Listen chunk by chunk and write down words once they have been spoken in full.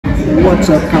What's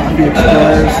up, coffee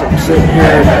explorers? I'm sitting here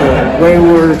at the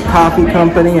Wayward Coffee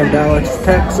Company in Dallas,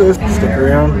 Texas. Stick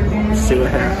around, see what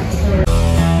happens.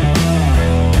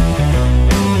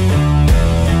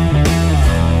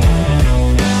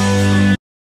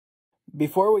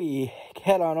 Before we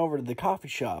head on over to the coffee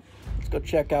shop, let's go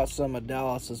check out some of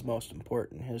Dallas's most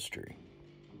important history.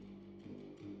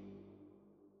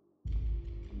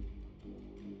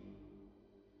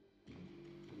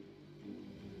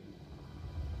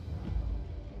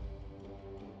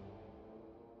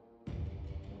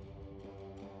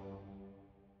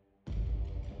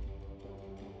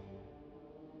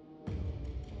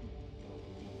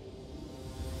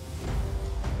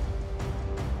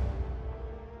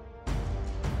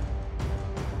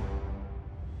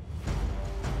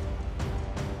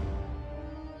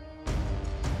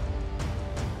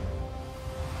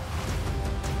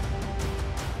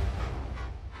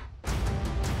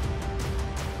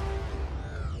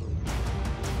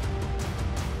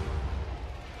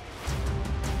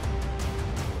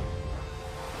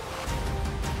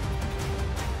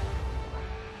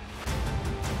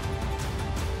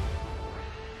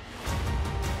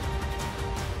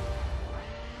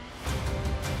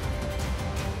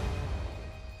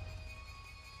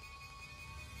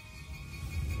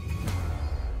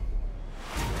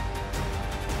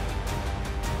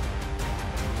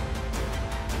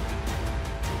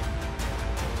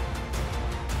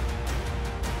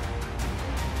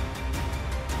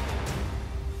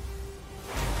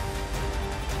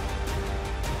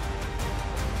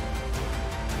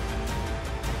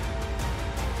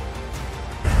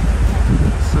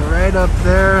 Right up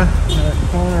there, that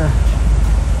corner,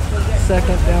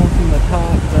 second down from the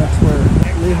top, that's where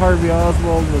Lee Harvey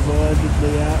Oswald was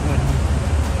allegedly at when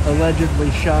he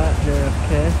allegedly shot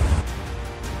JFK.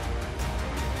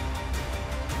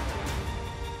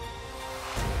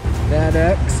 That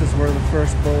X is where the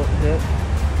first bullet hit.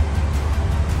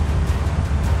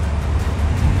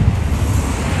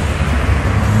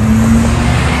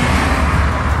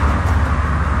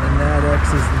 And that X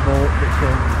is the bullet that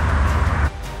killed him.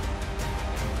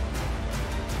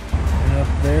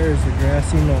 There's the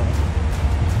grassy knoll.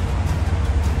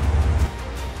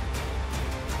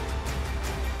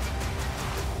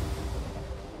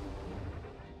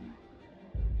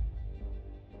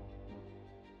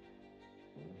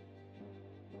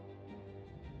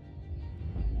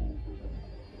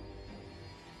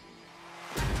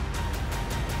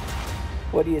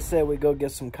 What do you say we go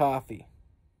get some coffee?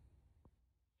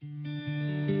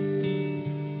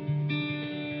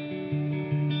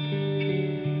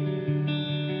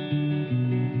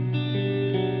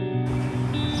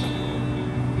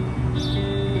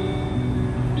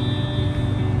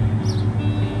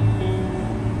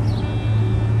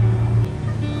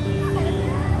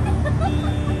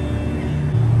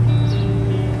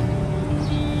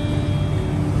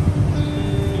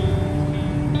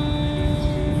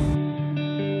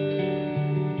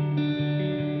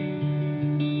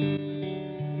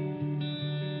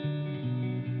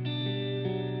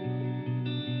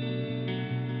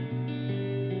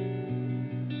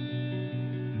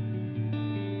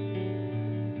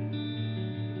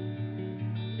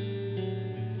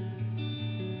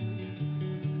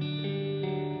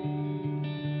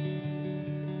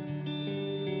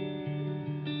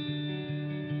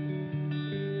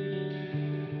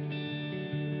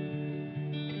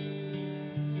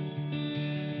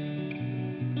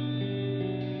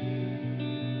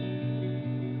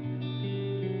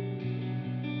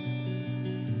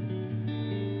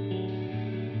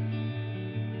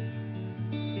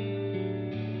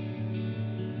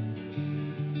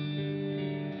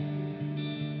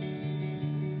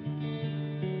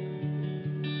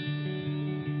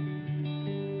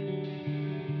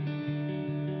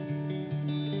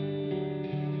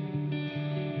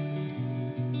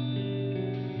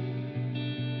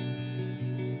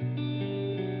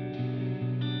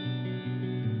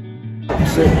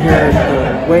 Sitting here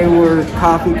at the Wayward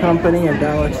Coffee Company in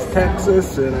Dallas,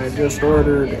 Texas, and I just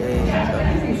ordered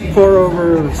a pour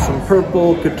over of some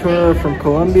purple Couture from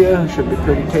Colombia. Should be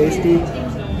pretty tasty.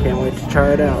 Can't wait to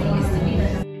try it out.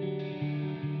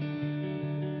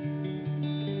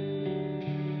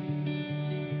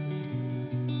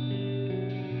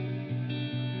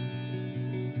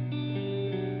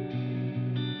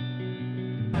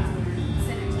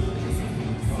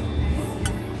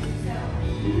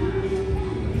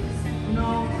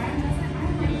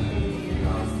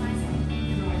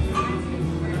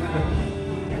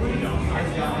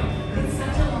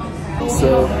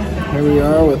 So here we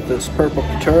are with this purple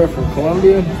Couture from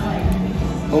Colombia.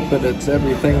 Hoping it's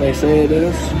everything they say it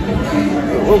is.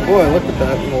 Oh boy, look at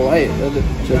that in the light.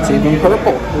 It's even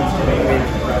purple. I mean,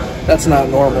 that's not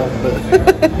normal, but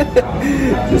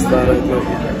just thought I'd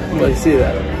let you see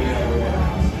that.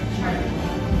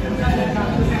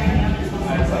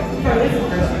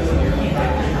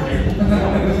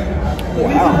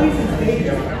 Wow.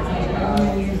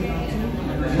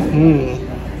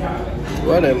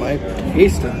 What am I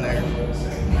tasting there?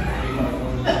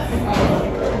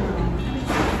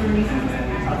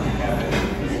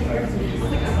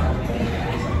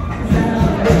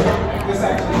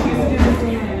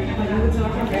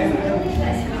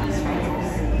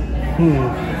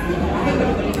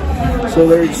 So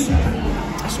there's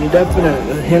some definite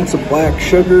hints of black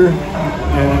sugar,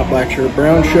 not black sugar,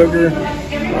 brown sugar.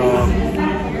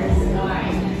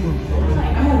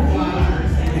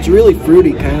 It's really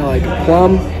fruity, kind of like a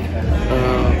plum,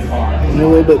 and a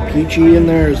little bit peachy in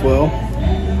there as well.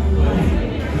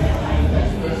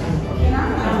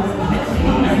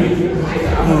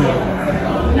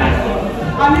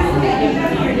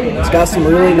 It's got some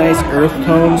really nice earth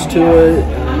tones to it.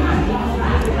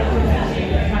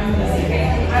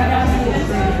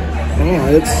 Yeah,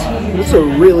 it's a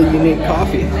really unique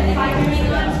coffee.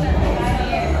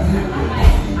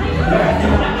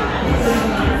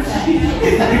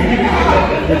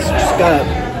 It's just got,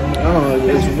 I don't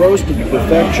know, it's roasted to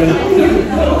perfection.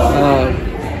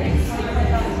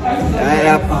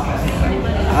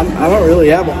 I don't really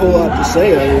have a whole lot to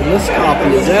say other than this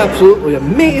coffee is absolutely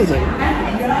amazing.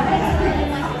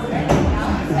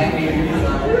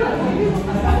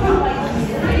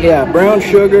 Yeah, brown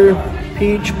sugar,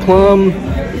 peach, plum,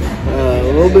 a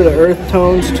little bit of earth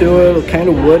tones to it, kind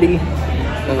of woody.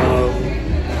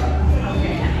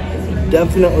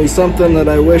 Definitely something that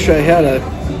I wish I had a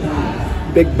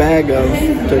big bag of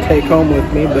to take home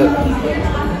with me, but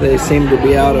they seem to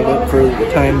be out of it for the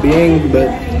time being, but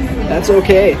that's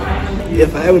okay.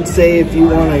 If I would say if you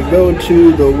want to go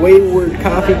to the Wayward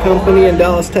Coffee Company in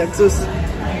Dallas, Texas,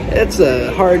 it's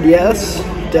a hard yes,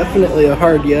 definitely a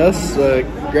hard yes.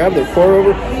 Grab their pour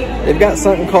over. They've got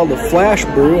something called the Flash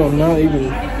Brew. I'm not even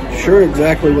sure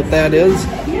exactly what that is.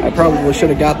 I probably should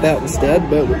have got that instead,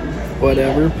 but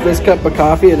whatever. This cup of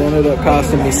coffee, it ended up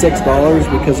costing me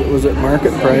 $6 because it was at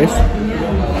market price.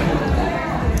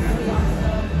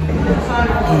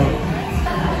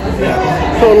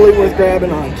 Yeah, totally worth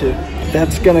grabbing onto.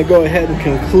 That's gonna go ahead and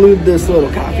conclude this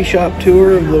little coffee shop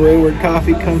tour of the Wayward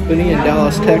Coffee Company in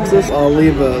Dallas, Texas. I'll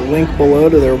leave a link below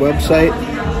to their website.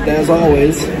 As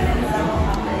always,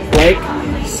 like,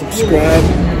 subscribe,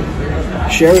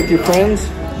 share with your friends,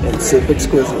 and sip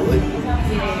exquisitely.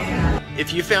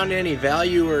 If you found any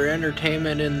value or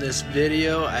entertainment in this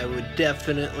video, I would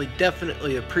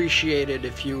definitely appreciate it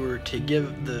if you were to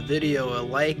give the video a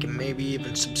like and maybe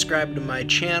even subscribe to my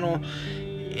channel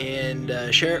and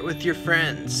share it with your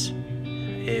friends.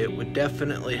 It would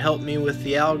definitely help me with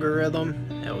the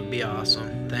algorithm. That would be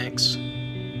awesome. Thanks.